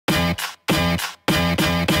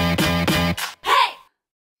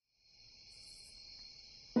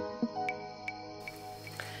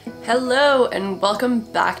Hello and welcome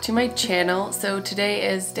back to my channel. So today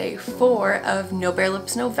is day 4 of No Bare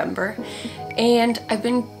Lips November, and I've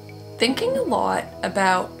been thinking a lot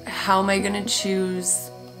about how am I gonna choose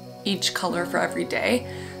each color for every day.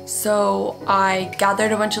 So I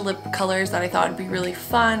gathered a bunch of lip colors that I thought would be really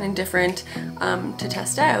fun and different to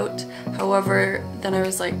test out. However, then I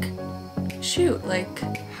was like, shoot, like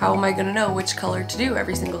how am I gonna know which color to do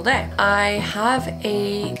every single day? I have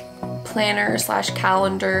a planner slash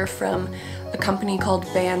calendar from a company called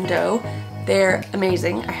KatVonD. They're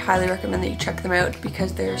amazing. I highly recommend that you check them out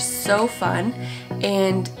because they're so fun.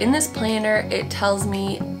 And in this planner, it tells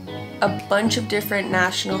me a bunch of different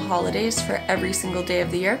national holidays for every single day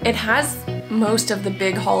of the year. It has most of the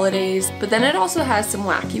big holidays, but then it also has some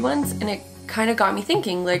wacky ones, and it kind of got me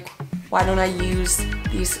thinking, like, why don't I use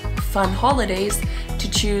these fun holidays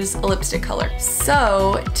to choose a lipstick color?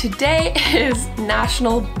 So today is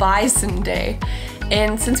National Bison Day,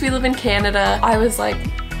 and since we live in Canada, I was like,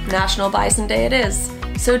 National Bison Day it is.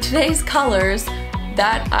 So today's colors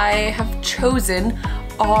that I have chosen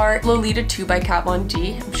are Lolita2 by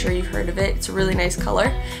KatVonD. I'm sure you've heard of it. It's a really nice color.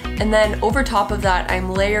 And then over top of that, I'm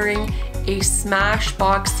layering a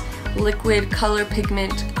Smashbox liquid color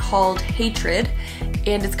pigment called Haterade,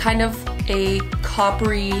 and it's kind of a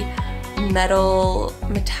coppery metal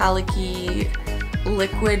metallic-y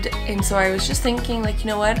liquid. And so I was just thinking, like, you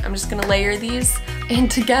know what, I'm just gonna layer these, and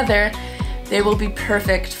together they will be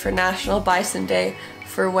perfect for National Bison Day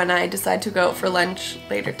for when I decide to go out for lunch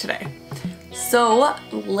later today. So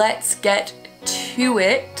let's get to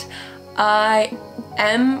it. I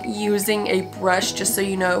am using a brush, just so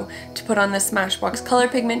you know, to put on the Smashbox color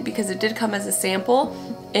pigment because it did come as a sample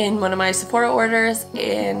in one of my Sephora orders,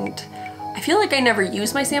 and I feel like I never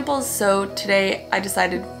use my samples, so today I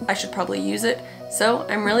decided I should probably use it. So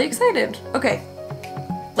I'm really excited. Okay,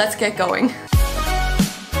 let's get going.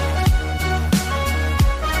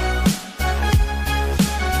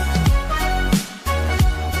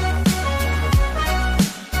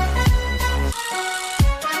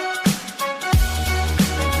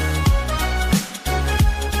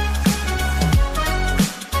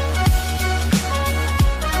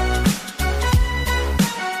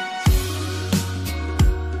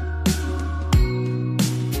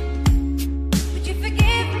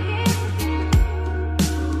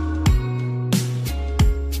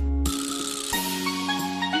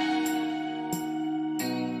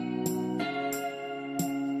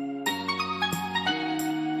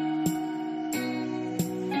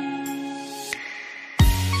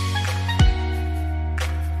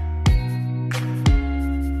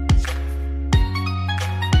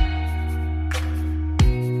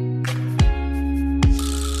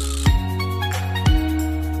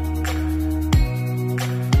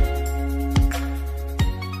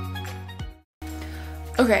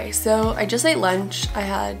 Okay, so I just ate lunch. I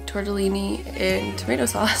had tortellini and tomato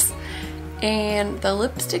sauce, and the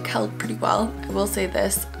lipstick held pretty well. I will say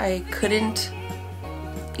this, I couldn't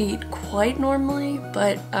eat quite normally,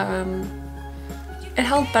 but it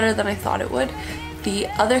held better than I thought it would. The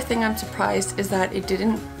other thing I'm surprised is that it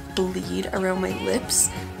didn't bleed around my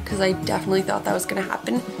lips, because I definitely thought that was gonna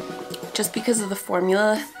happen just because of the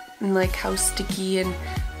formula and like how sticky and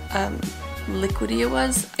liquidy it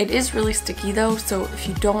was. It is really sticky though, so if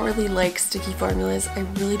you don't really like sticky formulas, I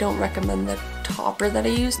really don't recommend the topper that I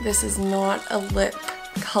use. This is not a lip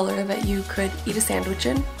color that you could eat a sandwich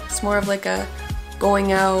in. It's more of like a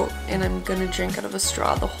going out and I'm gonna drink out of a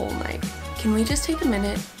straw the whole night. Can we just take a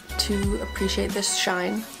minute to appreciate this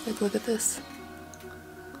shine? Like, look at this.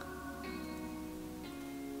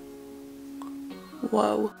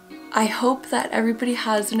 Whoa. I hope that everybody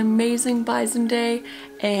has an amazing Bison Day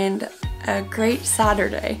and a great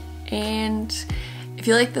Saturday. And if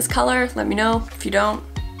you like this color, let me know. If you don't,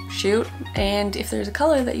 shoot. And if there's a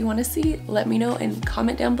color that you want to see, let me know and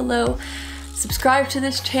comment down below. Subscribe to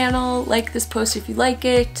this channel, like this post if you like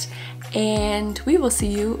it, and we will see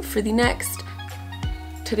you for the next,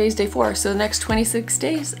 today's day 4, so the next 26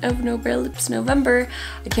 days of No Bare Lips November.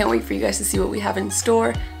 I can't wait for you guys to see what we have in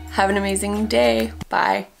store. Have an amazing day.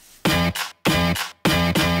 Bye.